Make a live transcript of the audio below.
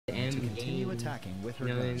attacking with her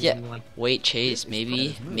guns. Yeah, wait, Chase,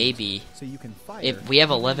 maybe, if we have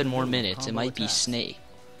 11 more minutes, it might be Snake.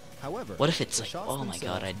 However, What if it's like, oh my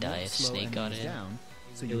god, I'd die if Snake got in.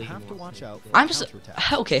 So you have to watch out for I'm just,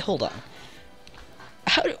 counterattacks. okay, hold on.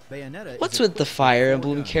 How do, Bayonetta what's is with the equipped Fire with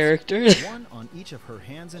Emblem 4 guns, character? one on each of her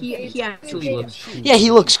hands and He feet. actually looks cool. Yeah,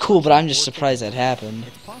 he looks cool, but I'm just surprised that happened.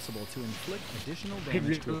 It's possible to inflict additional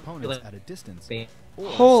damage to opponents at a distance. Or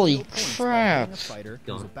Holy steal points by crap. hitting a fighter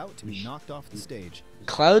who's about to be knocked off the stage.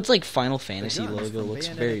 Cloud's like Final The Fantasy guns logo from looks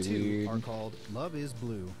Bayonetta very 2 weird. are called Love is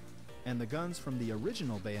Blue, and the guns from the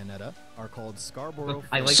original Bayonetta are called Scarborough.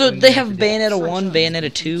 I like So when they you have have to Bayonetta Such 1, guns Bayonetta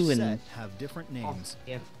in 2, each and set have different names.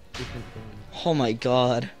 Yeah, different oh my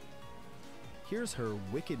god. Here's her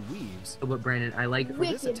Wicked Weaves. but Brandon, I like For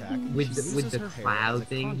this attack, with she the, with uses the her hair cloud as a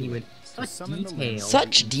thing. He conduit went to such summon the detail. limbs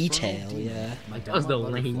Such of the infernal detail, demon, yeah. That was the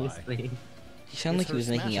Madama Butterfly. lamest thing. He sounded like It's he was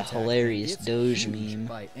her making a smash attack, hilarious it's Doge huge meme.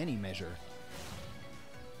 by any measure.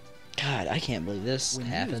 God, I can't believe this When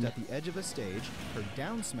used happened. at the edge of a stage, her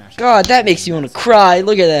down smash God, attack that is makes you want to massive. cry.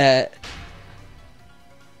 Look at that.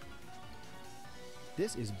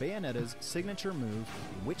 This is Bayonetta's signature move,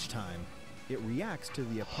 Witch Time. It reacts to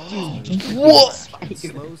the opponent's move What? and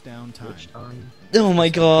slows down time. Oh my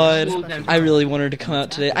god. I really want her to come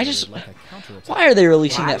out today. I just... Why are they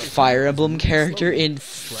releasing that Fire Emblem character in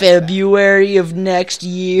February of next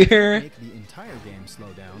year? Make the entire game slow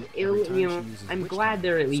down You every time know, she uses I'm Witch glad Time.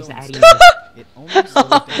 they're at least So adding. instead, it only slows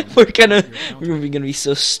down We're when gonna... your counter. We're gonna be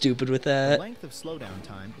so stupid with The that. length of slowdown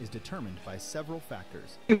time is determined by several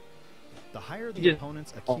factors. The higher the Just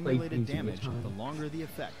opponent's always accumulated using the damage, time. the longer the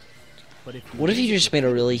effect. But if What if you use it just made a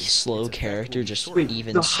really repeatedly, slow its effect character will be just shortened.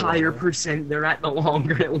 even The higher slower? percent they're at, the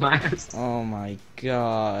longer it lasts. Oh my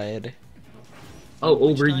god. Oh,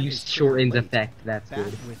 Witch Time is overuse triggered shortens late. effect. That's Back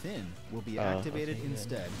good. Within will be Oh, activated okay, good.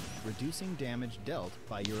 instead, reducing damage dealt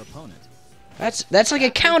by your opponent. That's like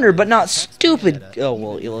a counter, but not stupid. Oh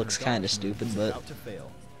well, it looks kind of stupid, Is but about to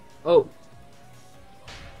fail. Oh,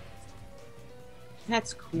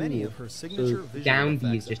 that's cool. Many of her signature So visual down B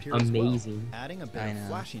effects is just appear as well, amazing. adding a bit I of know.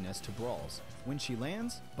 flashiness to brawls. When she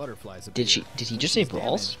lands, butterflies appear. Did he When just say she's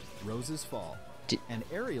brawls? damaged, roses fall. Did- And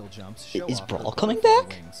aerial jumps show Is off her Brawl coming butterfly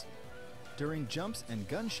back? wings. During jumps and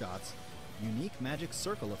gunshots, unique magic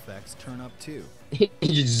circle effects turn up too.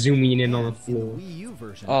 Just zooming in on the And in floor. Wii U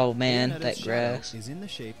version, Oh, man, Bayonetta's that shadow grass. is in the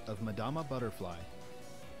shape of Madama Butterfly.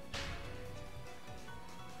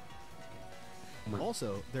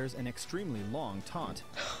 Also, there's an extremely long taunt.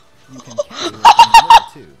 You can cancel it in the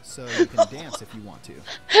middle too, so you can dance if you want to.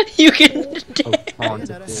 you can. Oh, taunt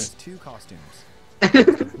Bayonetta is has 2 costumes. There's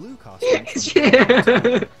the blue costume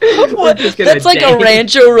from cool. What? Just gonna That's like a dance.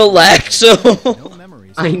 Rancho Relaxo. no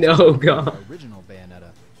memories I from know, the God. original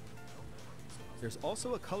Bayonetta. There's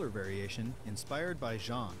also a color variation inspired by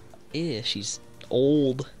Jean. Yeah, she's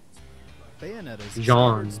old. Bayonetta's Jean.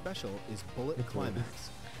 standard special is Bullet Climax.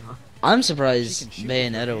 I'm She surprised can shoot with her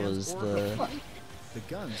Bayonetta hands was or her the. feet. The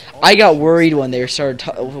guns I got also worried shoot when they straight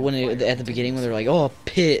started into when the they, at the beginning when they were like, "Oh, a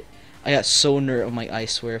pit." I got so nervous. I'm like, I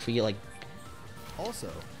swear, if we get like Also,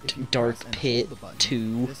 if you Dark press and hold Pit the button,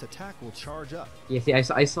 2. this attack will charge up. Yeah, see,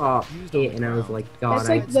 I saw Used on it the and I was ground. like, God, That's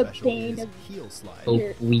I like the Special bane is of heel slide.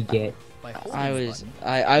 hope we get. By holding I the was button,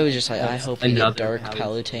 I was just like, I That's hope we get another Dark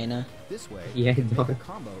Palutena. Palutena. this way, Yeah, you can make a Dark.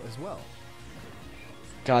 combo as well.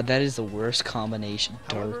 God, that is the worst combination.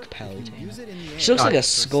 However, Dark if you use Palutena. it in the She looks air, like a her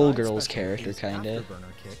side Skullgirls special character, is kinda. Afterburner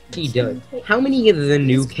kick He instead. does. How many of the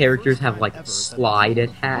new It's the characters first have time like ever that slide the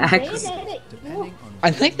attacks? depending on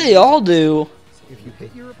I think they all do. If you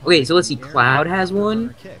hit your Okay, so let's see, opponent in the air Cloud with has afterburner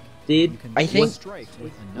one? kick, Did you can I do a think strike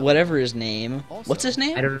with another. Whatever his name. Also, What's his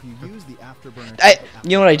name? I don't- if you use the afterburner I. kick You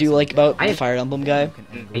know what I do after like about pressing the I- Fire Emblem down, guy? you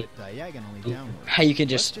can angle it diagonally downward. How you can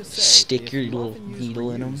Let's just just say, stick if your you little often use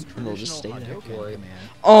needle in them Ryu's and they'll just stay traditional there. Hadouken command,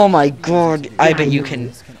 Oh my uses god! to I do bet you this can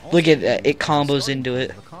can look also at be it the combos starting into point it.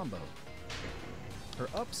 of a combo. Her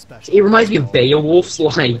up special It reminds me of is called Beowulf's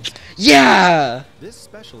Twitch. like. Yeah. This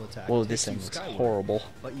special attack Whoa, takes this thing you looks skyward, horrible.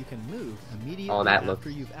 but you can move immediately Oh, that after looks-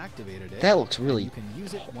 you've activated it. That looks and really. You can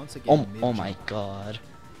use it once again Oh, mid-jump. oh my god.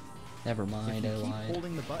 Never If mind, you I keep lied.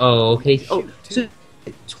 holding the button, Oh, you okay. can Oh, shoot, so too.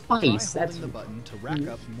 Try twice. That's holding the button to rack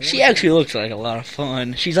up more She actually damage. looks like a lot of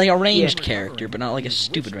fun. She's like a ranged Yeah. character, but not like a Use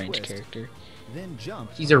stupid Witch ranged Twist. character. Then jump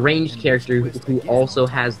she's a ranged and character twist who again also on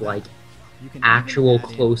top has of that. like You can actual even add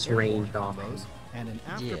in close airborne range combos options. and an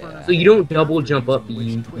Yeah. afterburner So you kick don't double after jump up, using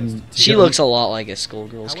you- Witch Twist. you- She Yeah. looks a lot like a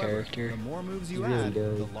Skullgirls However, character. the more moves you She really add,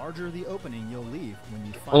 does. the larger the opening you'll leave when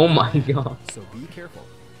you Oh finally my land. god. So be careful.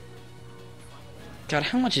 God,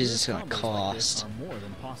 how much is Clear this gonna combos like this cost? are more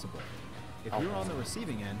than possible. If you're on the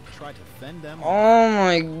receiving end, try to fend them off. Oh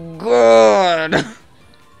my god!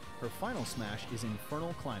 Her final smash is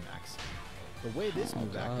Infernal Climax. The way this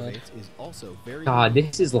move God. activates is also very God,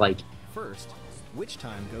 unique. this is like. First, Witch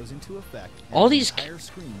Time goes into effect. And All the these entire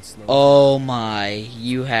screen slows Oh down. my,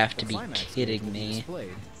 you have to The be climax gauge will kidding be me. displayed,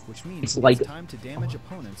 which means It's it's like- time to damage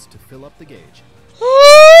opponents to fill up the gauge.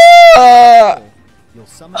 Ah! You'll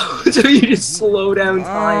summon So you just slow down Oh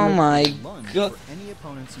time. my lunge god. for any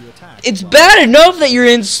opponents you attack. It's while bad enough that you're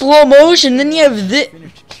in slow motion, then you have this.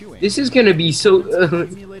 finished chewing. This is gonna be so.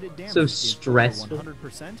 Accumulated damage so is over stressful.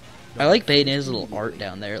 100%. I like Bayonetta's little art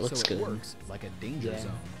down there, it looks So good. works like a danger Yeah.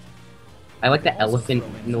 zone. I like the You can also elephant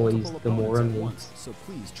throw in noise multiple Gamora opponents at makes. once, so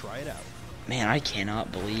please try it out. Man, I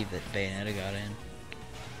cannot believe that Bayonetta got in.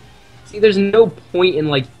 See, there's no point in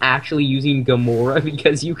like actually using Gamora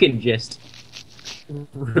because you can just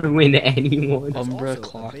ruin anyone. There's Umbra also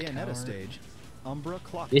Clock a Bayonetta Tower. stage, Umbra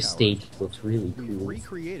Clock This Tower. stage looks really We cool.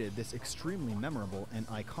 recreated this extremely memorable and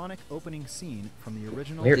iconic opening scene from the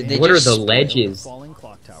original Where, Did they Bayonetta what are just the spoil the ledges? Falling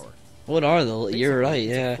Clock Tower. What are the? You're Basically, right,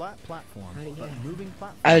 it's a yeah. flat platform, but moving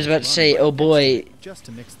I was about to platforms say, run oh right boy, next to it just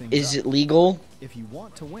to mix things is up. it legal? If you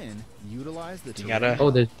want to win, utilize the You terrain. gotta- Oh,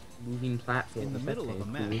 there's moving platforms. In the middle of a That's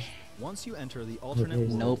match, once you enter the there's alternate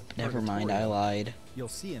world, Nope, never mind, I Purgatorio, lied. you'll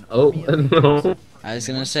see an Oh, army of angels. no. I was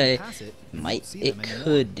And gonna once you say, pass it, you might won't see it them anymore.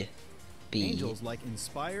 could be. Angels like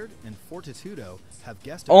Inspired and Fortitudo have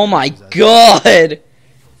guest Oh my appearances as god!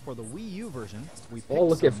 For the Wii U version, we picked Oh,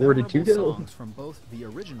 look some at Fortitudo. memorable songs from both the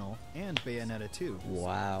original and Bayonetta 2.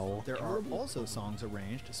 Wow. There are also songs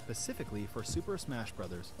arranged specifically for Super Smash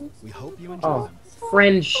Bros. We hope you enjoy Oh, them.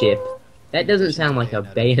 friendship. That doesn't sound like a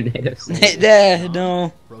Bayonetta song. Yeah,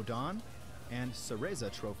 no. Rodan, and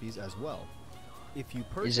Cereza trophies as well. If you Is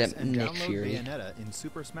purchase that and Nick download Fury? Bayonetta in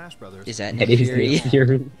Super Smash Bros., Is that That Nick is Fury? Nick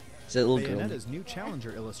Fury. Is that little girl? Bayonetta's new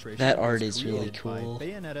challenger illustration That was art is really created by cool.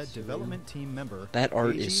 Bayonetta development team member That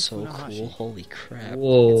art Eiji is so Funahashi. cool. Holy crap. It's an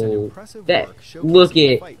Whoa. impressive That work look showcasing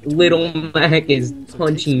the at fight between little Ryu Mac is So take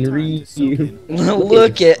punching some time to soak Ryu. in all the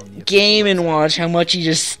Look details at from the Game official and website. watch how much he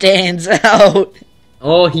just stands out.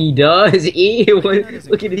 Oh, he does. Ew. Bayonetta's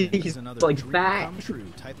Look at ingredient it. is He's another like dream fat. come true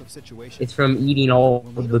type of situation. It's from eating all We'll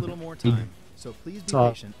of need a the. little more time, so please be Oh.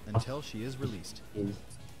 patient until she is released.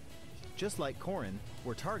 Just like Corrin,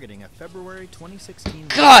 we're targeting a February 2016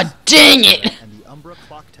 God release dang it! and the Umbra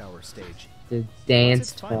Clock Tower stage. The Once dance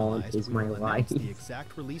it's taunt finalized, is we my will life. announce the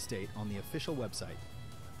exact release date on the official website.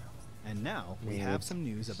 And now we Man, have some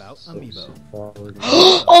news about Amiibo.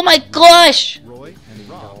 Oh my gosh! Roy and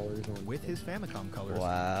Rob, with his Famicom colors, will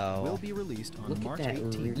Wow. be released on Look at March that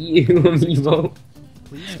 18th. Ryu amiibo.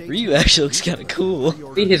 Please stay Ryu tuned. actually looks kinda cool.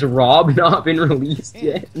 Wait, has Rob not been released And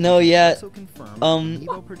yet? No, we yeah. also confirmed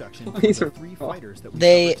Amiibo production for These the are- three fighters that we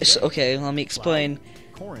They. covered today. Okay, let me explain.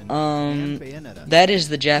 Corrin Um, and Bayonetta. That is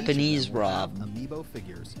the Each of them Japanese will have Rob. Amiibo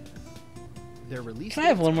figures. Their release Can I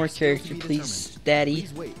have dates one are more still to character, be please, determined. Daddy?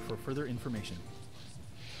 Please wait for further information.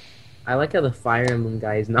 I like how the Fire Emblem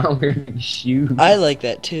guy is not wearing shoes. I like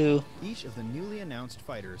that too. Each of the newly announced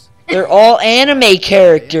fighters They're all anime have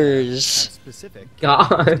characters. God. specific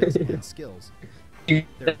characteristics and skills.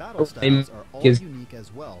 Their battle styles are all Is- unique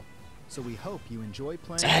as well, so we hope you enjoy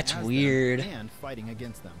playing That's as them weird. and fighting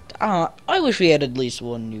against them. I wish we had at least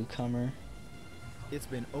one newcomer. It's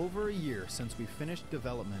been over a year since we finished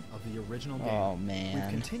development of the original game. Oh We've man.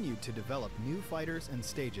 continued to develop new fighters and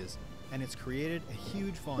stages, and it's created a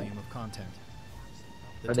huge volume of content.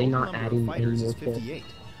 The Are they total not number of adding fighters any is more 58.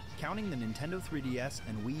 Counting the Nintendo 3DS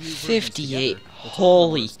and Wii U versions 58. together, the total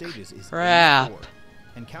Holy number of stages is crap. 84.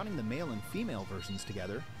 And counting the male and female versions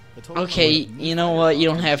together, the total Okay, number of you know Mii what? Fighter You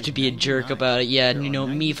don't rosters have is to be a jerk 99. about it. Yeah, There you are know,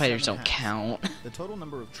 me 97 fighters don't hats. count. The total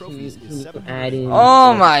number of trophies Can is you 700. add in-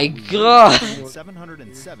 Oh my god.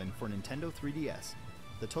 707 for Nintendo 3DS.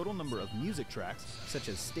 The total number of music tracks, such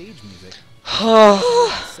as stage music,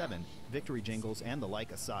 Oh, 7 victory jingles and the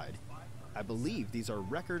like aside. I believe these are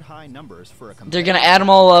record high numbers for a they're gonna add them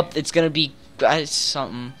all up. It's gonna be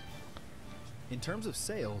something. In terms of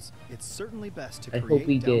sales, it's certainly best to I create hope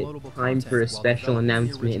we get downloadable time content for a while special developing the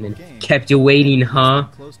announcement and then original game, kept you waiting, and huh?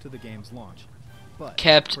 close to the game's launch. But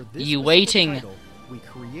Kept for this you specific waiting. title, we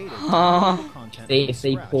created Huh. downloadable content They, from if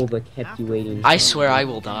they scratch pull the kept after you waiting. finishing I the swear I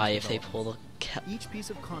original will game's die if they development. pull the. Each piece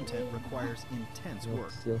of content requires intense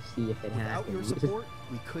work. You'll see if it Without your happens. support,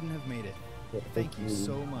 we couldn't have made it. Thank you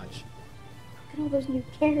so much. Look at all those new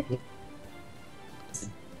characters.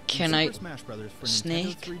 Can In I? Super Smash Brothers for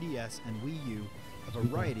Snake? Nintendo 3DS and Wii U, a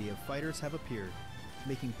variety of fighters have appeared,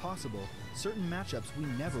 making possible certain matchups we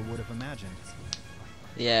never would have imagined.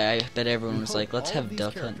 Yeah, I bet everyone We was hope like, let's all of have these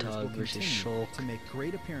Duck Hunt characters will Dog versus continue Shulk. to make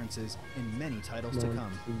great appearances in many titles to No,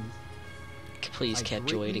 come. please. Please I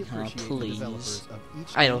kept you greatly waiting, huh? appreciate the Please. developers of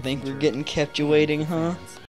each I game don't think we're feature getting kept you and waiting, the huh? fans.